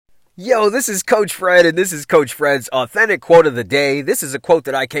Yo, this is Coach Fred, and this is Coach Fred's Authentic Quote of the Day. This is a quote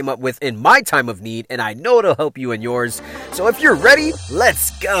that I came up with in my time of need, and I know it'll help you in yours. So if you're ready, let's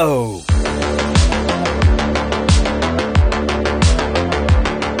go.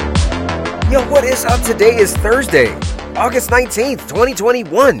 Yo, what is up? Today is Thursday, August 19th,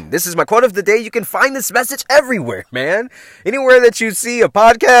 2021. This is my quote of the day. You can find this message everywhere, man. Anywhere that you see a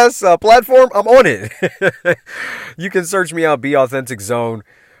podcast, platform, I'm on it. You can search me out, Be Authentic Zone,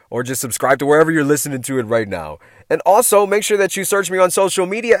 or just subscribe to wherever you're listening to it right now. And also, make sure that you search me on social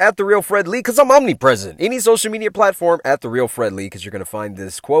media at The Real Fred Lee, because I'm omnipresent. Any social media platform at The Real Fred Lee, because you're going to find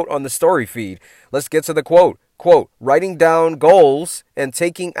this quote on the story feed. Let's get to the quote. Quote, writing down goals and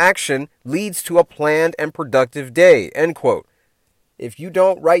taking action leads to a planned and productive day. End quote. If you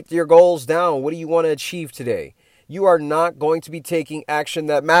don't write your goals down, what do you want to achieve today? You are not going to be taking action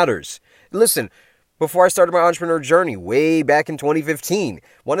that matters. Listen, before I started my entrepreneur journey way back in 2015,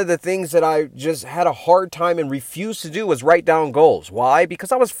 one of the things that I just had a hard time and refused to do was write down goals. Why?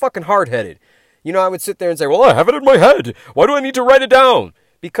 Because I was fucking hard-headed. You know, I would sit there and say, well, I have it in my head. Why do I need to write it down?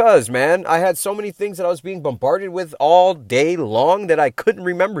 Because, man, I had so many things that I was being bombarded with all day long that I couldn't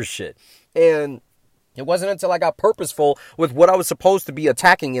remember shit. And it wasn't until I got purposeful with what I was supposed to be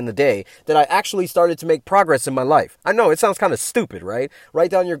attacking in the day that I actually started to make progress in my life. I know, it sounds kind of stupid, right?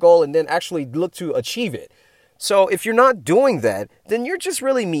 Write down your goal and then actually look to achieve it. So if you're not doing that, then you're just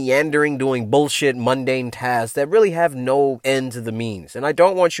really meandering, doing bullshit, mundane tasks that really have no end to the means. And I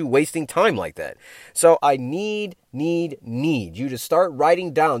don't want you wasting time like that. So I need you to start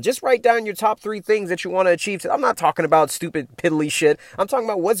writing down. Just write down your top 3 things that you want to achieve. I'm not talking about stupid, piddly shit. I'm talking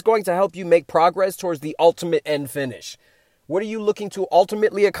about what's going to help you make progress towards the ultimate end finish. What are you looking to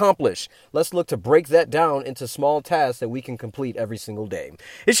ultimately accomplish? Let's look to break that down into small tasks that we can complete every single day.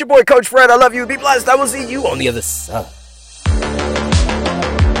 It's your boy, Coach Fred. I love you. Be blessed. I will see you on the other side.